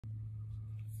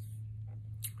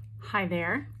Hi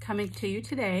there, coming to you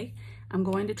today. I'm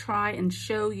going to try and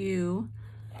show you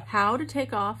how to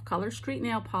take off Color Street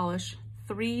nail polish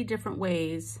 3 different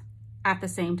ways at the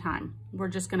same time. We're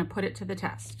just going to put it to the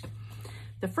test.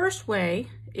 The first way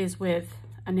is with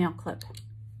a nail clip.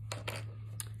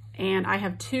 And I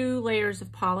have 2 layers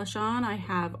of polish on. I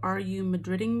have Are You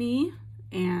Madridding Me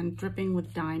and Dripping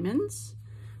with Diamonds,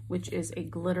 which is a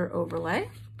glitter overlay.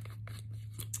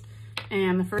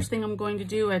 And the first thing I'm going to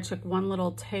do, I took one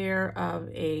little tear of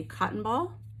a cotton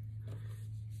ball.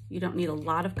 You don't need a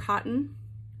lot of cotton.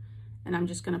 And I'm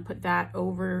just gonna put that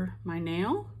over my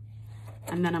nail.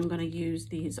 And then I'm gonna use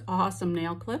these awesome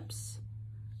nail clips.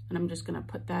 And I'm just gonna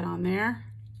put that on there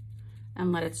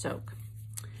and let it soak.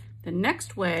 The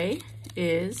next way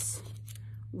is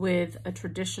with a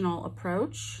traditional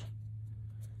approach.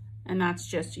 And that's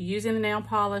just using the nail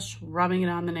polish, rubbing it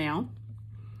on the nail.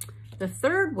 The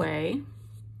third way,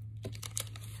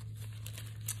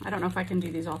 I don't know if I can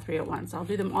do these all 3 at once. I'll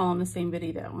do them all in the same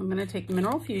video. I'm gonna take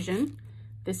Mineral Fusion.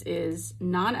 This is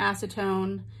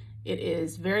non-acetone. It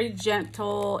is very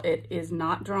gentle. It is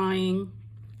not drying.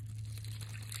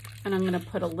 And I'm gonna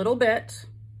put a little bit,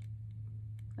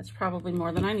 that's probably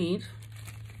more than I need,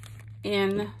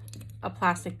 in a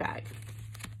plastic bag.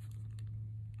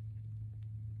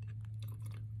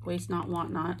 Waste not,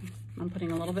 want not. I'm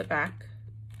putting a little bit back.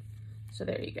 So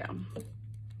there you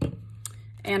go.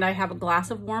 And I have a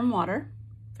glass of warm water,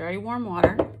 very warm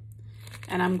water,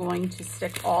 and I'm going to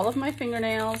stick all of my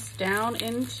fingernails down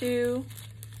into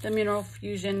the Mineral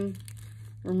Fusion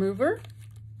remover,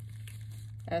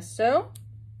 as so,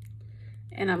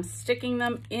 and I'm sticking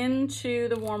them into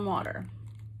the warm water.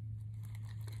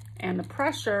 And the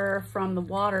pressure from the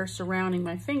water surrounding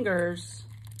my fingers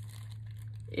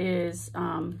is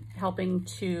helping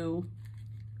to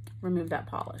remove that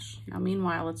polish. Now,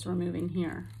 meanwhile, it's removing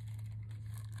here.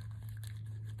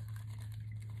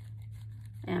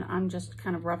 And I'm just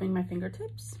kind of rubbing my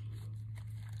fingertips.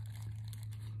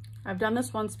 I've done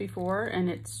this once before and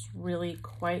it's really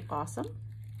quite awesome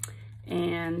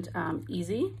and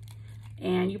easy.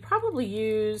 And you probably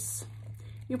use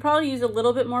a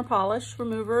little bit more polish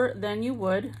remover than you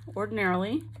would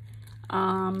ordinarily.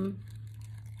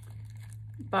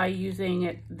 By using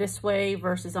it this way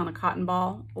versus on a cotton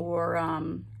ball or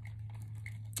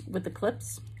with the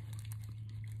clips.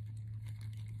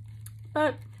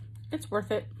 But it's worth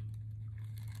it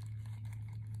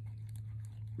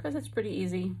because it's pretty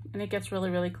easy and it gets really,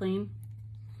 really clean.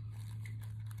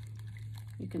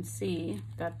 You can see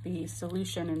that the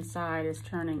solution inside is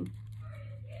turning.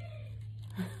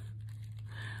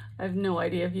 I have no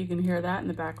idea if you can hear that in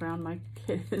the background. My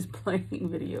kid is playing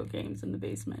video games in the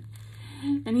basement.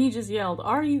 And he just yelled,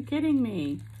 "Are you kidding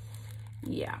me?"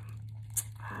 Yeah.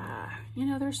 You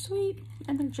know, they're sweet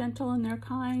and they're gentle and they're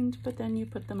kind, but then you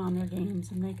put them on their games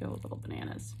and they go a little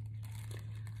bananas.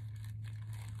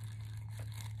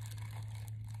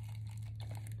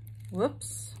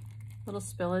 Whoops, little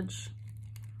spillage.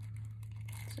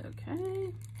 It's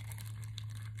okay.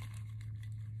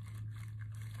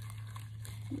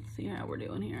 Let's see how we're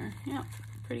doing here. Yep,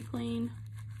 pretty clean.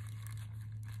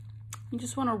 You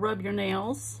just want to rub your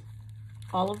nails,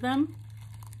 all of them.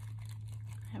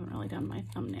 I haven't really done my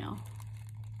thumbnail.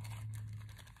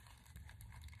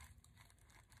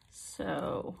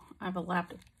 So I've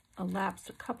elapsed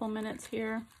a couple minutes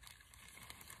here.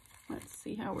 Let's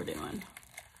see how we're doing.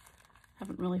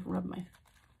 Haven't really rubbed my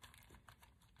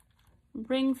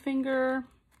ring finger.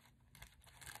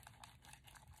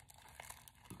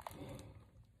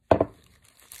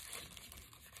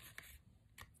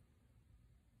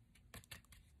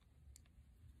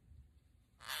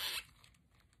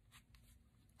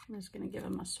 I'm just going to give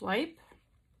them a swipe.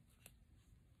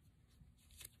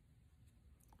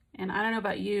 And I don't know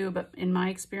about you, but in my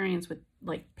experience with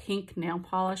like pink nail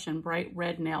polish and bright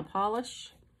red nail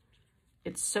polish,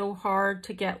 it's so hard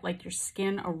to get like your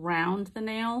skin around the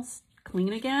nails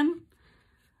clean again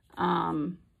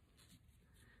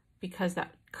because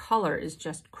that color is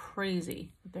just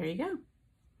crazy. There you go.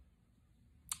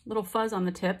 Little fuzz on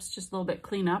the tips, just a little bit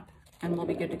clean up and we'll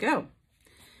be good to go.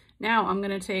 Now I'm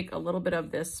gonna take a little bit of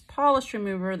this polish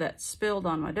remover that spilled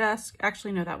on my desk.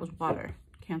 Actually, no, that was water.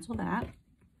 Cancel that.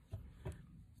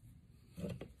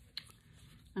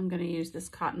 I'm gonna use this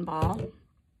cotton ball,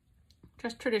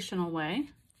 just traditional way.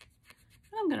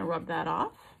 And I'm gonna rub that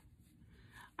off.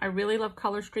 I really love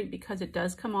Color Street because it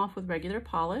does come off with regular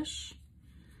polish.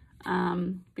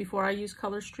 Before I use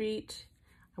Color Street,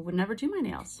 I would never do my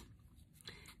nails.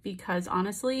 Because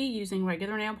honestly, using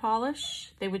regular nail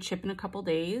polish, they would chip in a couple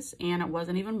days and it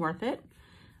wasn't even worth it.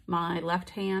 My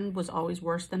left hand was always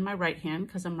worse than my right hand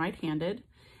because I'm right-handed.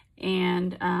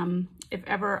 And if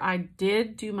ever I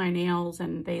did do my nails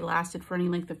and they lasted for any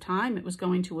length of time, it was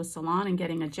going to a salon and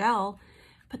getting a gel,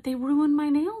 but they ruined my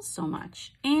nails so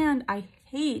much. And I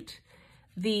hate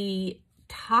the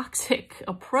toxic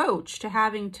approach to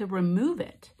having to remove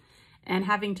it and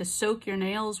having to soak your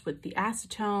nails with the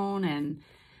acetone, and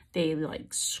they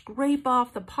like scrape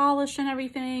off the polish and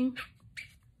everything.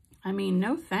 I mean,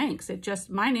 no thanks. It just,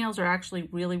 my nails are actually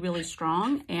really, really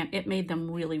strong, and it made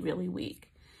them really, really weak.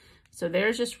 So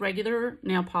there's just regular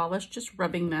nail polish, just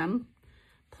rubbing them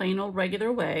plain old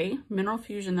regular way. Mineral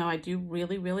Fusion though, I do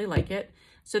really, really like it.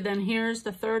 So then here's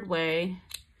the third way,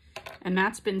 and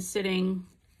that's been sitting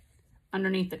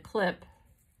underneath the clip,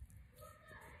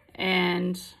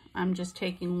 and I'm just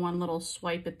taking one little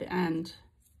swipe at the end.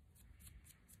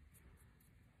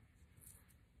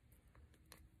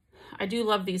 I do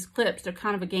love these clips. They're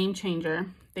kind of a game changer.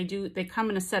 They come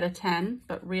in a set of 10,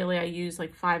 but really I use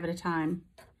like 5 at a time.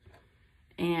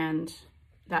 And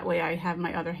that way I have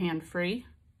my other hand free.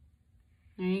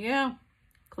 There you go.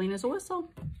 Clean as a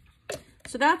whistle.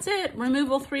 So that's it.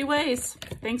 Removal 3 ways.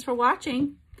 Thanks for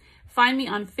watching. Find me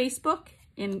on Facebook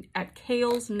at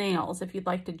Kale's Nails if you'd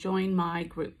like to join my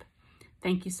group.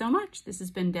 Thank you so much. This has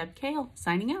been Deb Kale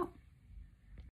signing out.